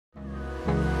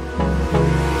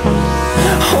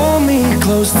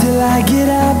close till I get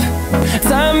up.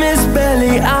 Time is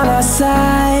barely on our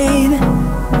side.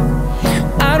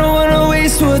 I don't wanna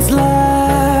waste what's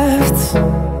left.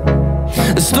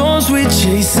 The storms we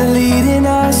chase are leading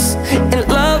us, and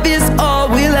love is all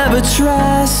we'll ever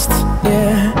trust.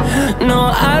 Yeah, no,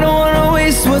 I don't wanna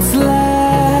waste what's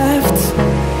left.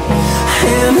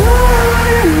 And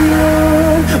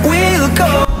on we'll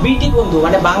go. বিটি বন্ধু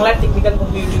মানে বাংলার technical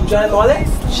বন্ধু YouTube channel তোমাদের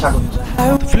স্বাগত।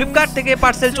 Flipkart থেকে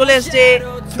parcel চলে এসেছে,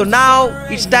 তো now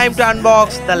it's time to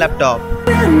unbox the laptop.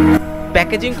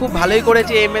 Packaging খুব ভালোই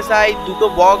করেছে MSI, দুটো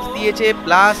বক্স দিয়েছে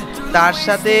প্লাস তার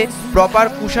সাথে প্রপার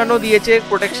কুশনও দিয়েছে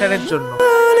প্রোটেকশনের জন্য।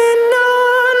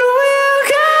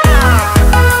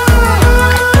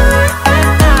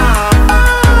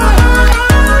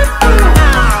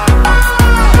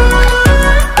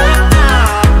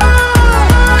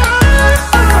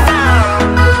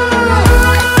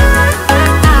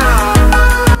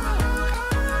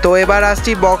 তো এবার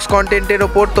আসছি বক্স কন্টেন্টের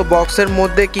ওপর। তো বক্সের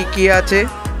মধ্যে কি কি আছে,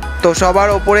 তো সবার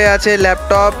ওপরে আছে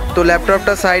ল্যাপটপ। তো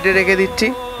ল্যাপটপটা সাইডে রেখে দিচ্ছি।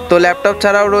 তো ল্যাপটপ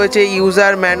ছাড়াও রয়েছে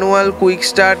user manual, quick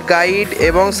start guide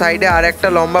এবং সাইডে আর একটা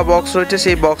লম্বা বক্স রয়েছে।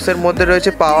 সেই বক্সের মধ্যে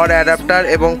রয়েছে পাওয়ার অ্যাডাপ্টার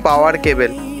এবং পাওয়ার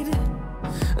কেবেল।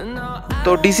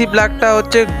 তো ডিসি প্লাগটা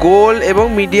হচ্ছে গোল এবং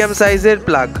মিডিয়াম সাইজের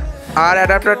প্লাগ, আর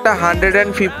অ্যাডাপ্টারটা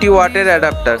 150 ওয়াটের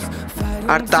অ্যাডাপ্টার।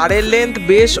 আর তারের লেন্থ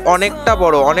বেশ অনেকটা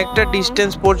বড়, অনেকটা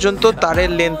ডিস্টেন্স পর্যন্ত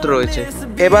তারের লেন্থ রয়েছে।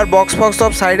 এবার বক্স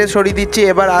সব সাইডে সরিয়ে দিচ্ছি।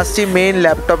 এবার আসছি মেইন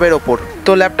ল্যাপটপের ওপর।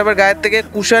 তো ল্যাপটপের গায়ের থেকে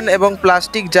কুশন এবং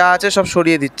প্লাস্টিক যা আছে সব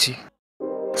সরিয়ে দিচ্ছি।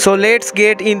 So let's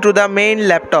get into the main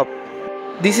laptop.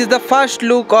 This is the first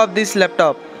look of this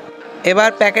laptop. এবার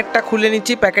প্যাকেটটা খুলে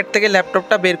নিচ্ছি, প্যাকেট থেকে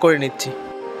ল্যাপটপটা বের করে নিচ্ছি।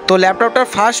 তো ল্যাপটপটার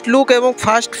ফার্স্ট লুক এবং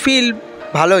ফার্স্ট ফিল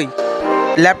ভালোই।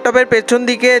 ল্যাপটপের পেছন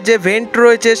দিকে যে ভেন্ট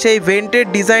রয়েছে সেই ভেন্টের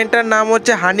ডিজাইনটার নাম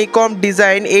হচ্ছে হানিকম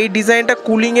ডিজাইন। এই ডিজাইনটা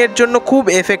কুলিংয়ের জন্য খুব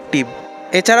এফেক্টিভ।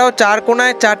 এছাড়াও চার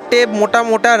কোনায় চারটে মোটা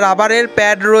মোটা রাবারের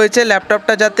প্যাড রয়েছে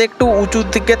ল্যাপটপটা যাতে একটু উঁচুর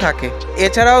দিকে থাকে।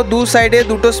 এছাড়াও দু সাইডে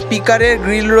দুটো স্পিকারের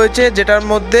গ্রিল রয়েছে, যেটার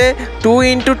মধ্যে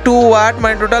 2x2 ওয়াট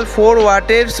মানে টোটাল 4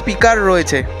 ওয়াটের স্পিকার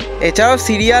রয়েছে। এছাড়াও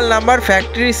সিরিয়াল নাম্বার,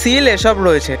 ফ্যাক্টরি সিল এসব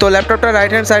রয়েছে। তো ল্যাপটপটার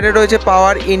রাইট হ্যান্ড সাইডে রয়েছে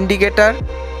পাওয়ার indicator,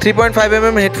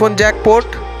 3.5mm headphone Jack port,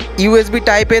 USB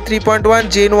type A 3.1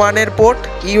 Gen 1 এর port,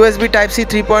 USB type C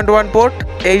 3.1 port,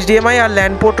 HDMI আর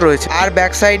ল্যান্ড পোর্ট রয়েছে। আর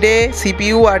ব্যাক সাইডে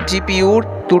CPU আর GPU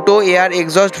দুটো এয়ার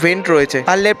এক্সস্ট ভেন্ট রয়েছে।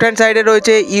 আর লেফট হ্যান্ড সাইডে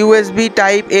রয়েছে USB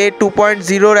টাইপ A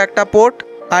 2.0 এর একটা port,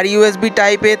 R USB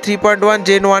type A 3.1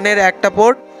 Gen 1 এর একটা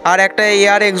পোর্ট, আর একটা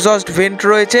এয়ার এক্সস্ট ভেন্ট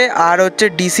রয়েছে, আর হচ্ছে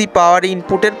DC পাওয়ার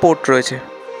ইনপুটের পোর্ট রয়েছে।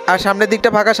 আর সামনের দিকটা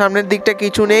ফাঁকা, সামনের দিকটা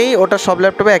কিছু নেই, ওটা সব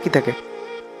ল্যাপটপে একই থাকে।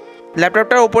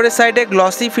 ল্যাপটপটার ওপরের সাইডে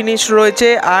গ্লসি ফিনিশ রয়েছে,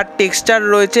 আর টেক্সচার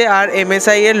রয়েছে, আর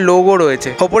MSI এর লোগো রয়েছে।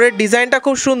 ওপরের ডিজাইনটা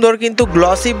খুব সুন্দর, কিন্তু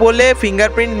গ্লসি বলে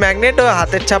ফিঙ্গারপ্রিন্ট ম্যাগনেট ও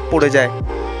হাতের ছাপ পড়ে যায়।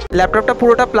 ল্যাপটপটা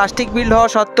পুরোটা প্লাস্টিক বিল্ড হওয়া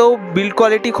সত্ত্বেও বিল্ড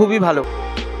কোয়ালিটি খুবই ভালো।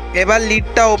 এবার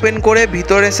লিডটা ওপেন করে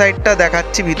ভিতরের সাইডটা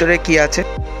দেখাচ্ছি ভিতরে কি আছে।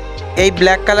 এই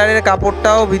ব্ল্যাক কালারের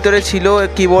কাপড়টাও ভিতরে ছিল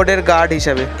কিবোর্ডের গার্ড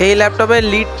হিসাবে। এই ল্যাপটপের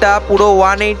লিডটা পুরো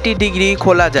 180 ডিগ্রি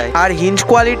খোলা যায়, আর হিঞ্জ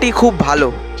কোয়ালিটি খুব ভালো।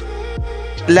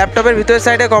 ল্যাপটপের ভিতরের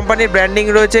সাইডে কোম্পানির ব্র্যান্ডিং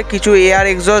রয়েছে, কিছু এয়ার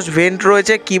এক্সস্ট ভেন্ট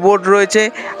রয়েছে, কিবোর্ড রয়েছে,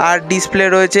 আর ডিসপ্লে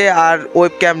রয়েছে, আর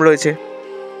ওয়েব ক্যাম রয়েছে।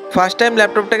 ফার্স্ট টাইম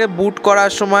ল্যাপটপটাকে বুট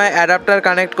করার সময় অ্যাডাপ্টার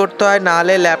কানেক্ট করতে হয়,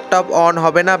 নাহলে ল্যাপটপ অন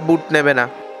হবে না, বুট নেবে না।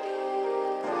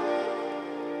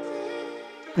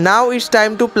 Now it's time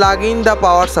to plug in the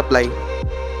power supply.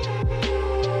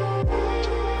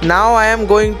 Now I am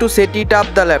going to set it up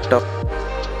the laptop.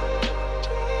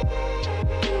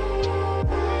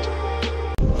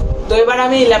 তো এবার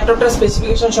আমি ল্যাপটপটার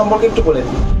স্পেসিফিকেশন সম্পর্কে একটু বলে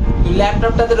দিই। তো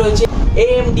ল্যাপটপটাতে রয়েছে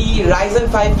AMD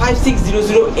Ryzen5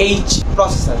 5600H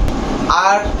প্রসেসর,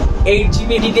 আর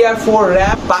 8GB DDR4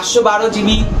 RAM, 512GB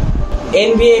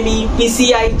NVMe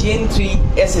PCI Gen 3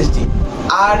 SSD।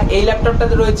 আর এই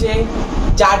ল্যাপটপটাতে রয়েছে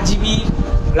 4GB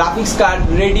graphics card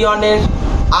রেডিয়নের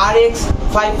RX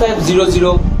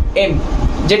 5500M,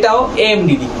 যেটাও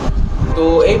AMD। তো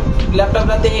এই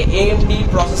ল্যাপটপটাতে AMD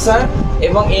প্রসেসর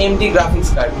এবং AMD গ্রাফিক্স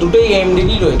কার্ড দুটোই AMD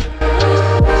রয়েছে।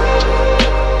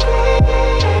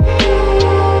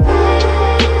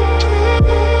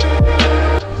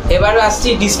 এবার আসছি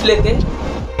ডিসপ্লেতে।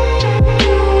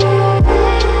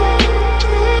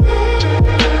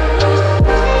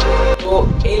 তো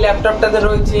এই ল্যাপটপটাতে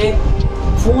রয়েছে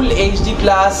ফুল HD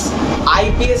প্লাস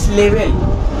IPS লেভেল,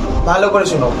 ভালো করে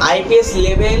শোনো, IPS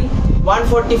level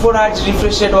 144 Hz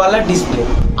refresh rate वाला ডিসপ্লে।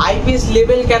 IPS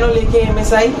লেভেল কেন লেখে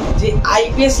MSI? যে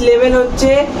IPS লেভেল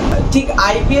হচ্ছে ঠিক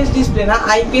IPS ডিসপ্লে না,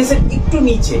 IPS এর একটু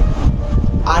নিচে,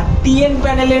 আর TN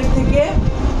প্যানেলের থেকে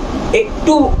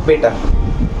একটু বেটার।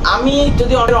 আমি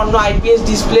যদি অন্য IPS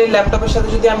ডিসপ্লে ল্যাপটপের সাথে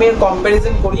যদি আমি এর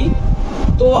কম্পারিজন করি,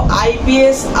 তো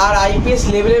আইপিএস আর আইপিএস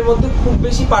লেভেলের মধ্যে খুব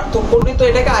বেশি পার্থক্য নেই, তো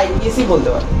এটাকে আইপিএসই বলতে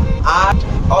পারে। আর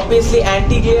obviously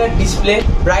anti glare display,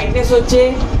 brightness হচ্ছে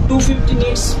 250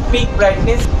 নিটস পিক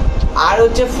ব্রাইটনেস, আর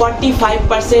হচ্ছে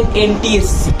 45%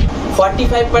 এনটিএসসি।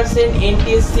 45%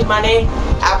 এনটিএসসি মানে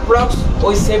অ্যাপ্রক্স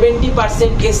ওই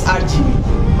 70% এসআরজিবি,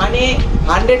 মানে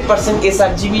 100%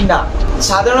 এসআরজিবি না।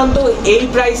 সাধারণত এই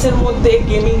প্রাইসের মধ্যে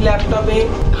গেমিং ল্যাপটপে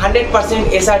 100%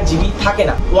 এসআরজিবি থাকে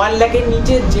না। 1 লাখের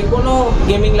নিচে যে কোনো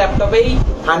গেমিং ল্যাপটপেই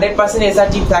 100%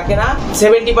 এসআরজিবি থাকে না।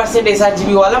 70%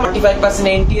 এসআরজিবি ওয়ালা 45%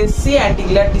 এনটিএসসি অ্যান্টি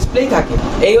গ্লেয়ার ডিসপ্লেই থাকে।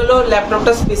 এই হলো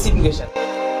ল্যাপটপটার স্পেসিফিকেশন।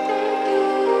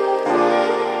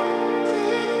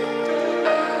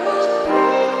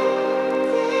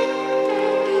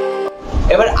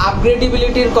 এবার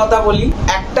আপগ্রেডেবিলিটির কথা বলি।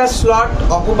 একটা স্লট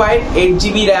অকুপাইড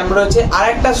 8GB র্যাম রয়েছে, আর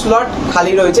একটা স্লট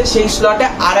খালি রয়েছে, সেই স্লটে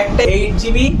আর একটা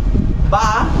 8GB বা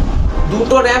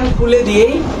দুটো র্যাম খুলে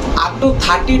দিয়েই আপ টু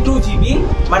 32GB,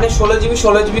 মানে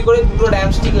 16GB করে দুটো র্যাম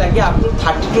স্টিক লাগিয়ে আপ টু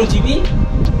 32GB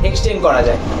এক্সটেন্ড করা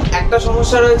যায়। একটা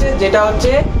সমস্যা রয়েছে, যেটা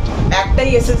হচ্ছে একটাই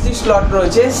এসএসডি স্লট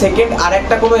রয়েছে, সেকেন্ড আর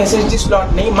একটা কোনো এসএসডি স্লট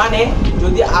নেই। মানে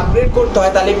যদি আপগ্রেড করতে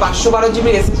হয় তাহলে 512GB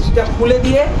এসএসডিটা খুলে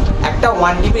দিয়ে একটা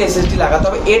 1TB এসএসডি লাগাতে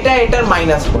হবে। এটার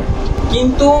মাইনাস পয়েন্ট।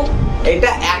 কিন্তু এটা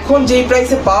এখন যেই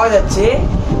প্রাইসে পাওয়া যাচ্ছে,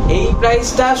 এই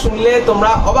প্রাইসটা শুনলে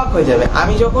তোমরা অবাক হয়ে যাবে।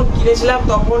 আমি যখন কিনেছিলাম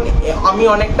তখন আমি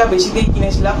অনেকটা বেশি দিয়ে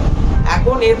কিনেছিলাম,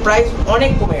 এখন এর প্রাইস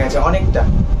অনেক কমে গেছে, অনেকটা।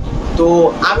 তো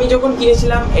আমি যখন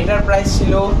কিনেছিলাম এটার প্রাইস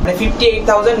ছিল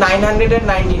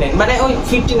 58,999, মানে ওই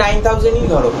 59,000ই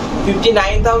ধরো,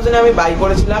 59,000 আমি বাই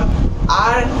করেছিলাম।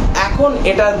 আর এখন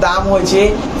এটার দাম হয়েছে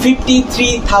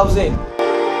 53,000।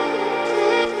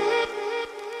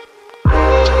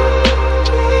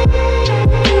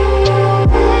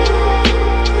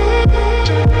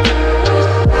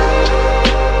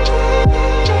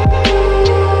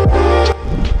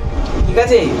 ঠিক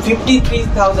আছে,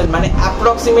 53,000 মানে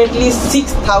অ্যাপ্রক্সিমেটলি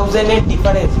 6,000 এর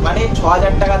ডিফারেন্স, মানে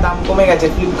 6,000 টাকা দাম কমে গেছে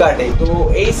ফ্লিপকার্টে। তো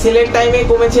এই সেলের টাইমে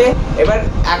কমেছে। এবার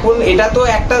এখন এটা তো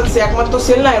একমাত্র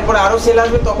সেল না, এরপর আরো সেল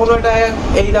আসবে, তখনও এটা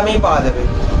এই দামেই পাওয়া যাবে।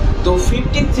 তো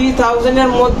 53,000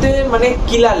 এর মধ্যে মানে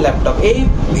কিলার ল্যাপটপ,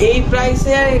 এই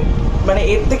প্রাইসে মানে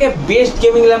এর থেকে বেস্ট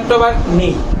গেমিং ল্যাপটপ আর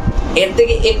নেই। এর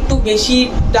থেকে একটু বেশি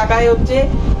টাকায় হচ্ছে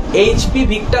এইচপি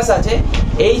ভিক্টাস আছে।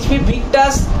 এইচপি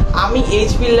ভিক্টাস, আমি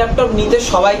এইচপি ল্যাপটপ নিতে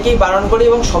সবাইকেই বারণ করি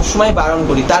এবং সবসময় বারণ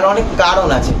করি, তার অনেক কারণ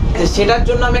আছে। সেটার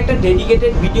জন্য আমি একটা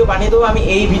ডেডিকেটেড ভিডিও বানিয়ে দেবো। আমি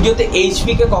এই ভিডিওতে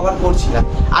এইচপি কে কভার করছি না,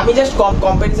 আমি জাস্ট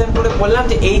কম্পারিজন করে বললাম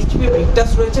যে এইচপি ভিক্টাস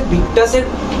রয়েছে, ভিক্টাসের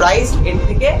প্রাইস এর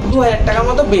থেকে 2,000 টাকার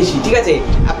মতো বেশি। ঠিক আছে,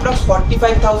 অ্যাপ্রক্স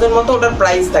 45,000 মতো ওটার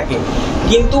প্রাইস থাকে,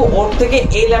 কিন্তু ওর থেকে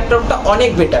এই ল্যাপটপটা অনেক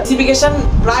বেটার। স্পেসিফিকেশন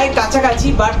প্রায় কাছাকাছি,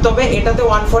 বাট তবে এটাতে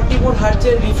 144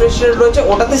 হার্টজের রিফ্রেশ রেট রয়েছে,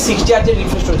 ওটাতে 60 হার্টজের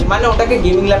রিফ্রেশ রয়েছে, মানে ওটাকে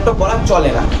গেমিং ল্যাপটপ বলা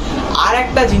চলে না। আর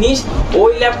একটা জিনিস,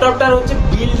 ওই ল্যাপটপটার হচ্ছে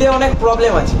বিল্ডে অনেক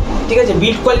প্রবলেম আছে। ঠিক আছে,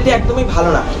 বিল্ড কোয়ালিটি একদমই ভালো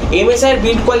না। এমএসআই এর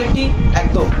বিল্ড কোয়ালিটি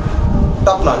একদম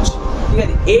টপ নচ। ঠিক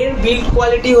আছে, এর বিল্ড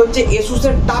কোয়ালিটি হচ্ছে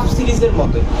এসুসের টাফ সিরিজের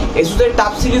মতোই। এসুসের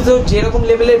টাফ সিরিজেও যেরকম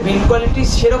লেভেলের বিল্ড কোয়ালিটি,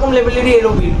 সেরকম লেভেলেরই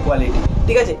এরও বিল্ড কোয়ালিটি।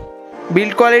 ঠিক আছে,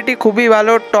 বিল্ড কোয়ালিটি খুবই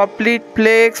ভালো। টপ লিড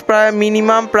ফ্লেক্স প্রায়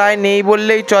মিনিমাম প্রায় নেই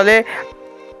বললেই চলে,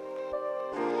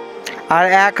 আর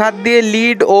এক হাত দিয়ে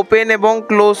লিড ওপেন এবং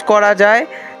ক্লোজ করা যায়।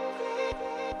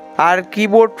 আর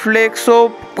কিবোর্ড ফ্লেক্সও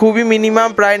খুবই মিনিমাম,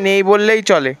 প্রায় নেই বললেই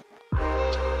চলে।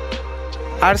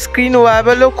 আর স্ক্রিন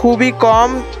ওয়াবেলও খুবই কম,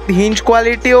 হিঞ্জ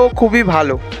কোয়ালিটিও খুবই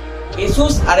ভালো।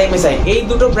 এসুস আর এমএসআই এই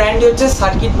দুটো ব্র্যান্ডই হচ্ছে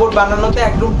সার্কিট বোর্ড বানানোতে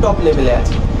একদম টপ লেভেলে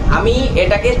আছে। আমি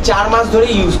এটাকে 4 মাস ধরে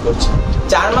ইউজ করছি।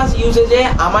 4 মাস ইউজেজে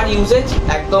আমার ইউজেজ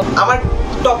একদম আমার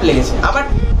টপ লেগেছে, আমার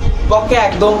পক্ষে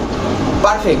একদম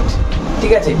পারফেক্ট।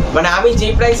 ঠিক আছে, মানে আমি যে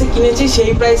প্রাইসে কিনেছি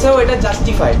সেই প্রাইসেও এটা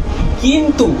জাস্টিফাইড।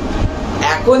 কিন্তু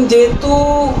এখন যেহেতু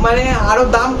মানে আরো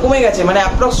দাম কমে গেছে, মানে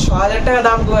অ্যাপ্রক্স 6,000 টাকা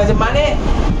দাম কমে গেছে,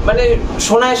 মানে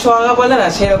সোনায় সোহাগা বলে না,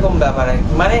 সেরকম ব্যাপার আর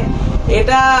কি। মানে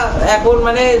এটা এখন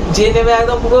মানে যে নেবে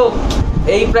একদম পুরো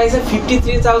এই প্রাইসে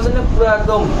 53,000 এ পুরো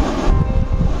একদম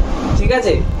ঠিক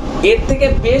আছে। এর থেকে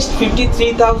বেস্ট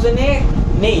 53,000 এ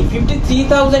নেই।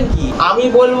 53,000 কি, আমি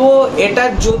বলবো এটা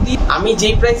যদি আমি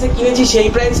যেই প্রাইসে কিনেছি সেই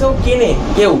প্রাইসেও কেনে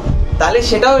কেউ, তাহলে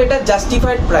সেটাও এটা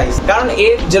জাস্টিফাইড প্রাইস, কারণ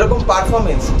এর যেরকম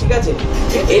পারফরমেন্স। ঠিক আছে,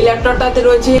 এই ল্যাপটপটাতে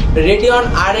রয়েছে Radeon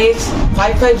RX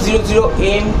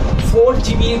 5500M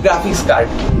 4GB graphics card.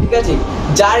 ঠিক আছে,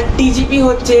 যার টিজিপি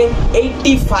হচ্ছে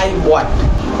 85 ওয়াট,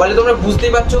 বলে তোমরা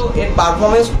বুঝতেই পারছো এর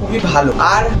পারফরমেন্স খুবই ভালো।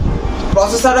 আর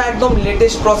প্রসেসরও একদম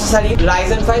লেটেস্ট প্রসেসরই,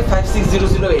 Ryzen5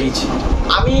 5600H।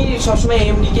 আমি সবসময়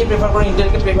AMD কে প্রেফার করি,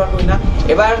 ইন্টেলকে প্রেফার করি না।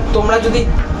 এবার তোমরা যদি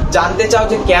জানতে চাও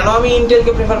যে কেন আমি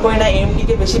ইন্টেলকে প্রেফার করি না, AMD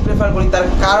কে বেশি প্রেফার করি, তার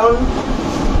কারণ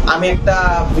আমি একটা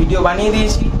ভিডিও বানিয়ে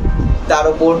দিয়েছি, তার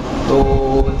উপর তো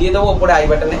দিয়ে দেবো ওপরে আই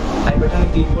বাটনে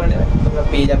ক্লিক করে নেবে, তোমরা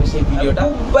পেয়ে যাবে সেই ভিডিওটা।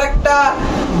 খুব একটা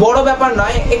বড় ব্যাপার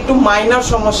নয়, একটু মাইনর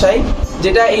সমস্যাই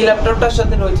যেটা এই ল্যাপটপটার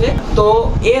সাথে রয়েছে। তো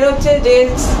এর হচ্ছে যে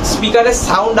স্পিকারের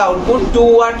সাউন্ড আউটপুট 2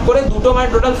 ওয়াট করে, দুটো মানে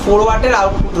টোটাল 4 ওয়াটের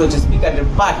আউটপুট রয়েছে স্পিকারের,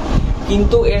 বাট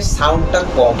কিন্তু এর সাউন্ডটা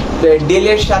কম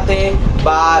ডেলের সাথে,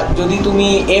 বা যদি তুমি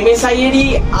MSI এরই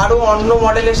আরো অন্য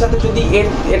মডেলের সাথে যদি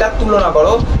এটার তুলনা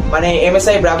করো, মানে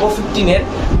MSI Bravo 15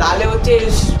 তাহলে হচ্ছে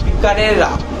স্পিকারের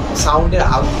সাউন্ডের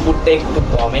আউটপুটটা একটু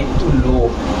কম, একটু লো,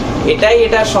 এটাই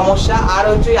এটার সমস্যা। আর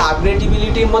হচ্ছে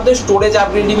আপগ্রেডেবিলিটির মধ্যে স্টোরেজ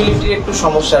আপগ্রেডেবিলিটির একটু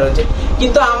সমস্যা রয়েছে,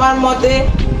 কিন্তু আমার মতে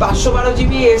 512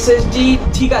 GB SSD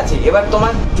ঠিক আছে। এবার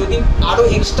তোমার যদি আরো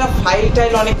এক্সট্রা ফাইল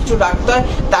টাইল অনেক কিছু রাখতে হয়,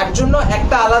 তার জন্য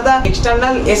একটা আলাদা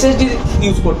এক্সটার্নাল SSD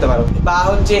ইউজ করতে পারো, বা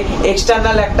হচ্ছে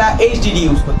এক্সটার্নাল একটা HDD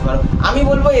ইউজ করতে পারো। আমি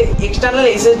বলবো এক্সটার্নাল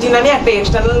SSD না নিয়ে একটা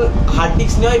এক্সটার্নাল হার্ড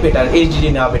ডিস্ক নেওয়াই বেটার, HDD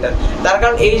নেওয়া বেটার। তার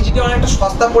কারণ HDD অনেকটা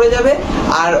সস্তা পড়ে যাবে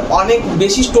আর অনেক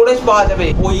বেশি স্টোরেজ পাওয়া যাবে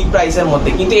ওই প্রাইসের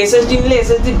মধ্যে, কিন্তু SSD নিলে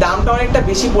SSD দামটা অনেকটা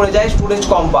বেশি পড়ে যায়, স্টোরেজ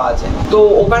কম পাওয়া যায়। তো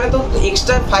ওখানে তো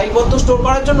এক্সট্রা ফাইল পত্র স্টোর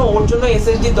করার জন্য ওর জন্য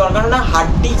SSD দরকার না,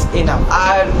 হার্ড ডিস্ক এনাফ।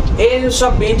 আর এর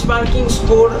সব বেঞ্চমার্কিং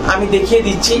স্কোর আমি দেখিয়ে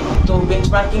দিচ্ছি, তো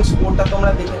বেঞ্চমার্কিং স্কোরটা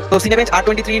তোমরা দেখে। তো সিনেবেঞ্চ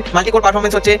R23 মাল্টিকোর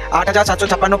পারফরমেন্স হচ্ছে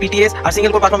 8756 PTS, আর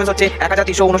সিঙ্গেল কোর পারফরমেন্স হচ্ছে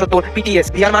 1369 PTS।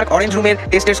 ভিআর মার্ক অরেঞ্জ রুমের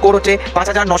টেস্টের স্কোর হচ্ছে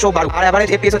 5912, আর এভারেজ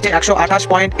FPS হচ্ছে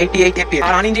 128.88 FPS,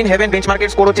 আর আনইঞ্জিন হেভেন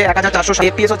বেঞ্চমার্কের স্কোর হচ্ছে 1400,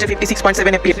 FPS হচ্ছে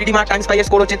 56.7 FPS, 3D mark time স্পাইয়ের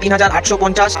score হচ্ছে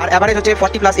 3850, আর এভারেজ হচ্ছে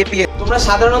 40+ FPS। তোমরা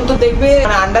সাধারণত দেখবে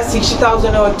মানে আন্ডার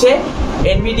 60,000 এ হচ্ছে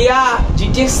NVIDIA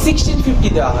GTX 1650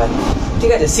 দেওয়া হয়,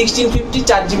 ঠিক আছে, 1650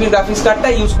 4GB গ্রাফিক্স কার্ডটা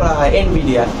ইউজ করা হয়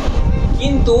NVIDIA।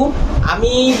 কিন্তু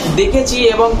আমি দেখেছি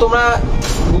এবং তোমরা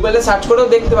গুগলে সার্চ করেও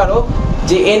দেখতে পারো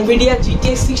যে NVIDIA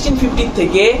GTX 1650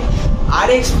 থেকে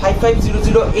RX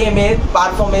 5500M এর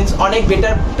পারফরমেন্স অনেক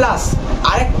বেটার, প্লাস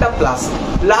আরেকটা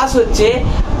প্লাস হচ্ছে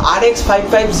RX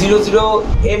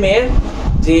 5500M এর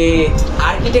যে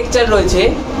আর্কিটেকচার রয়েছে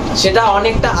সেটা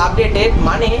অনেকটা আপডেটেড,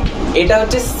 মানে এটা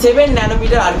হচ্ছে 7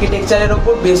 ন্যানোমিটার আর্কিটেকচারের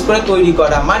উপর বেস করে তৈরি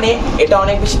করা, মানে এটা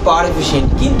অনেক বেশি পাওয়ার এফিশিয়েন্ট।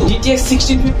 কিন্তু GTX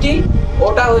 1650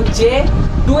 ওটা হচ্ছে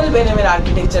 12 nm এর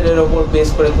আর্কিটেকচারের উপর বেস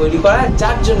করে তৈরি করা,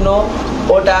 যার জন্য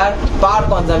ওটার পাওয়ার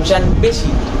কনজাম্পশন বেশি,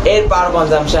 এর পাওয়ার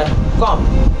কনজাম্পশন কম,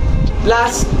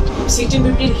 প্লাস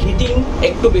 1650 হিটিং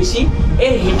একটু বেশি,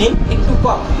 এর হিটিং একটু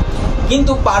কম,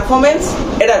 কিন্তু পারফরমেন্স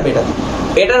এটার বেটার।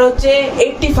 এটার হচ্ছে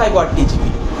 85 ওয়াট TGB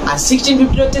আর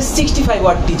 1650 হচ্ছে 65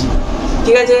 ওয়াট TGB,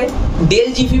 ঠিক আছে। ডেল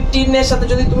G15 এর সাথে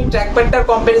যদি তুমি ট্র্যাকপ্যাডটার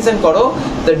কম্পারিজন করো,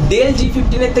 তো ডেল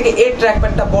G15 এর থেকে এর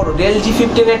ট্র্যাকপ্যাডটা বড়, ডেল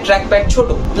G15 এর ট্র্যাকপ্যাড ছোট,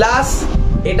 প্লাস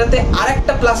এটাতে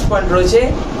আরেকটা প্লাস পয়েন্ট রয়েছে,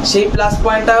 সেই প্লাস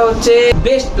পয়েন্টটা হচ্ছে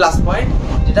বেস্ট প্লাস পয়েন্ট,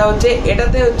 যেটা হচ্ছে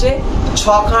এটাতে হচ্ছে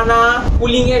 6খানা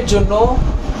কুলিং এর জন্য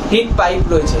হিট পাইপ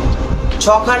রয়েছে,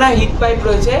 6খানা হিট পাইপ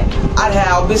রয়েছে। আর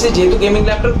হ্যাঁ, অবভিয়াসলি যেহেতু গেমিং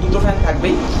ল্যাপটপ দুটো ফ্যান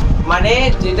থাকবেই, মানে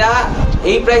যেটা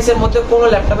এই প্রাইসের মধ্যে কোনো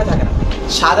ল্যাপটপে থাকে না,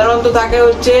 সাধারণত থাকে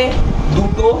হচ্ছে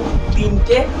 2,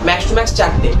 3, ম্যাক্স টু ম্যাক্স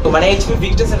 4। তো মানে HP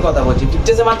ভিক্টাসের কথা বলছি,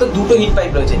 ভিক্টাসে মাত্র 2টো হিট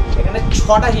পাইপ রয়েছে, এখানে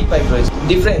 6টা হিট পাইপ রয়েছে,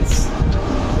 ডিফারেন্স।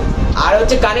 আর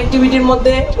হচ্ছে কানেক্টিভিটির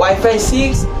মধ্যে Wi-Fi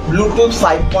 6, ব্লুটুথ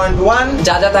 5.1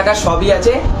 যা থাকা সবই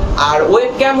আছে। আর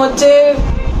ওয়েবক্যাম হচ্ছে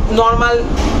নর্মাল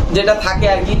যেটা থাকে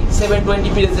আর কি,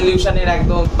 720p রেজলিউশনের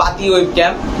একদম পাতি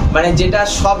ওয়েবক্যাম, মানে যেটা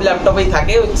সব ল্যাপটপেই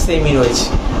থাকে সেমই রয়েছে,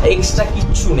 এক্সট্রা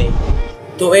কিচ্ছু নেই।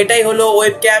 তো এটাই হলো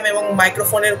ওয়েবক্যাম এবং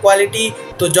মাইক্রোফোনের কোয়ালিটি।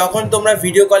 তো যখন তোমরা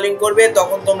ভিডিও কলিং করবে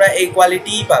তখন তোমরা এই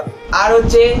কোয়ালিটিই পাবে। আর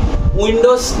হচ্ছে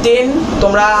উইন্ডোজ 10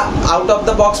 তোমরা আউট অফ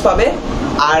দ্য বক্স পাবে,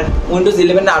 আর উইন্ডোজ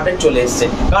 11 আপডেট চলে এসছে,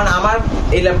 কারণ আমার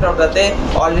এই ল্যাপটপটাতে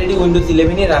অলরেডি উইন্ডোজ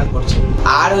 11ই রান করছে।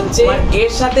 আর হচ্ছে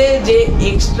এর সাথে যে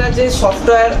এক্সট্রা যে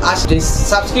সফটওয়্যার আসছে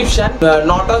subscription,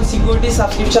 not on security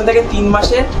subscription থাকে 3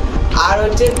 মাসের, আর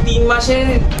হচ্ছে 3 মাসের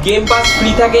গেম পাস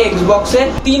ফ্রি থাকে এক্সবক্সে,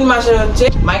 3 মাসের হচ্ছে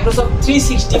মাইক্রোসফট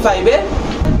 365 এর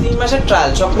 3 মাসের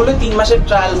ট্রায়াল, সবগুলো 3 মাসের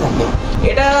ট্রায়াল থাকে।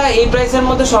 এটা এই প্রাইসের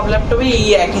মধ্যে সব ল্যাপটপে এই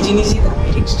একই জিনিসই থাকে,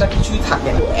 এক্সট্রা কিছুই থাকে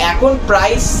না। এখন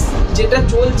প্রাইস যেটা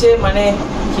চলছে মানে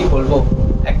কি বলবো,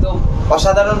 একদম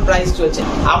অসাধারণ প্রাইস চলছে।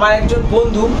 আমার একজন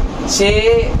বন্ধু সে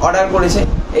অর্ডার করেছে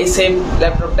এই সেম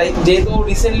ল্যাপটপটাই, যেহেতু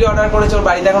রিসেন্টলি অর্ডার করেছে, ওর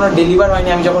বাড়িতে এখনো ডেলিভার হয়নি,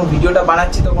 আমি যখন ভিডিওটা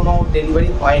বানাচ্ছি তখন ওর ডেলিভারি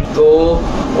হয়নি, তো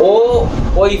ও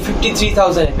ওই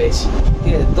 53,000 এ পেয়েছে,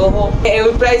 ঠিক আছে। তো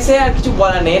ওই প্রাইসে আর কিছু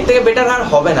বলার নেই, এর থেকে বেটার আর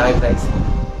হবে না ওই প্রাইসে।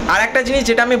 আর একটা জিনিস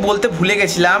যেটা আমি বলতে ভুলে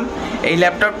গেছিলাম, এই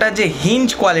ল্যাপটপটার যে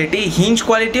হিঞ্জ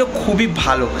কোয়ালিটিও খুবই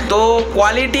ভালো। তো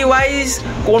কোয়ালিটি ওয়াইজ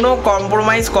কোনো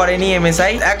কম্প্রোমাইজ করেনি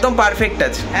MSI, একদম পারফেক্ট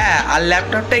আছে। হ্যাঁ, আর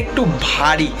ল্যাপটপটা একটু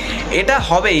ভারী, এটা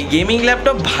হবেই, গেমিং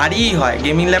ল্যাপটপ ভারীই হয়,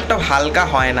 গেমিং ল্যাপটপ হালকা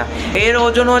হয় না। এর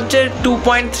ওজন হচ্ছে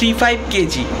 2.35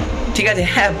 kg, ঠিক ঠিক আছে,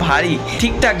 হ্যাঁ ভারী,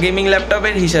 ঠিকঠাক গেমিং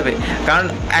ল্যাপটপের হিসেবে, কারণ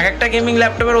এক একটা গেমিং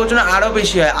ল্যাপটপের ওজন আরও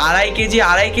বেশি হয়,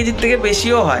 2.5 কেজির থেকে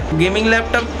বেশিও হয়। গেমিং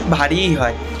ল্যাপটপ ভারীই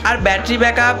হয়। আর ব্যাটারি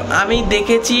ব্যাকআপ আমি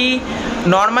দেখেছি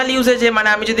নর্মাল ইউজেজে, মানে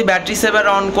আমি যদি ব্যাটারি সেভার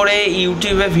অন করে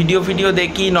ইউটিউবে ভিডিও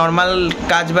দেখি, নর্মাল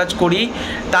কাজবাজ করি,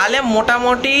 তাহলে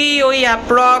মোটামুটি ওই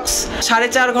অ্যাপ্রক্স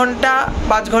 4.5 ঘন্টা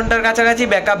 5 ঘন্টার কাছাকাছি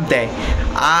ব্যাকআপ দেয়।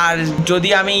 আর যদি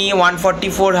আমি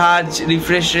 144 হার্জ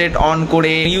রিফ্রেশ রেট অন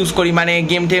করে ইউজ করি, মানে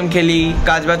গেম টেম খেলি,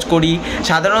 কাজবাজ করি,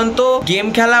 সাধারণত গেম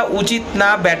খেলা উচিত না,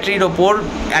 ব্যাটারির ওপর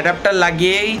অ্যাডাপ্টার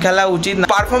লাগিয়েই খেলা উচিত না,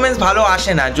 পারফরমেন্স ভালো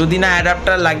আসে না যদি না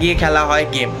অ্যাডাপ্টার লাগিয়ে খেলা হয়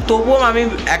গেম। তবুও আমি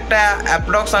একটা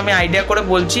অ্যাপ্রক্স আমি আইডিয়া করে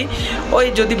বলছি, ওই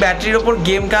যদি ব্যাটারির ওপর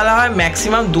গেম খেলা হয়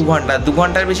ম্যাক্সিমাম 2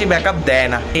 ঘন্টার বেশি ব্যাকআপ দেয়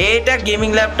না। এটা গেমিং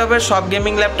ল্যাপটপের, সব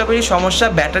গেমিং ল্যাপটপেরই সমস্যা,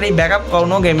 ব্যাটারি ব্যাকআপ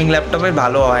কোনো গেমিং ল্যাপটপের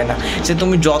ভালো হয় না, সে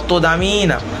তুমি যত দামি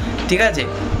না। ঠিক আছে,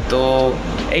 তো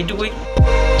এইটুকুই।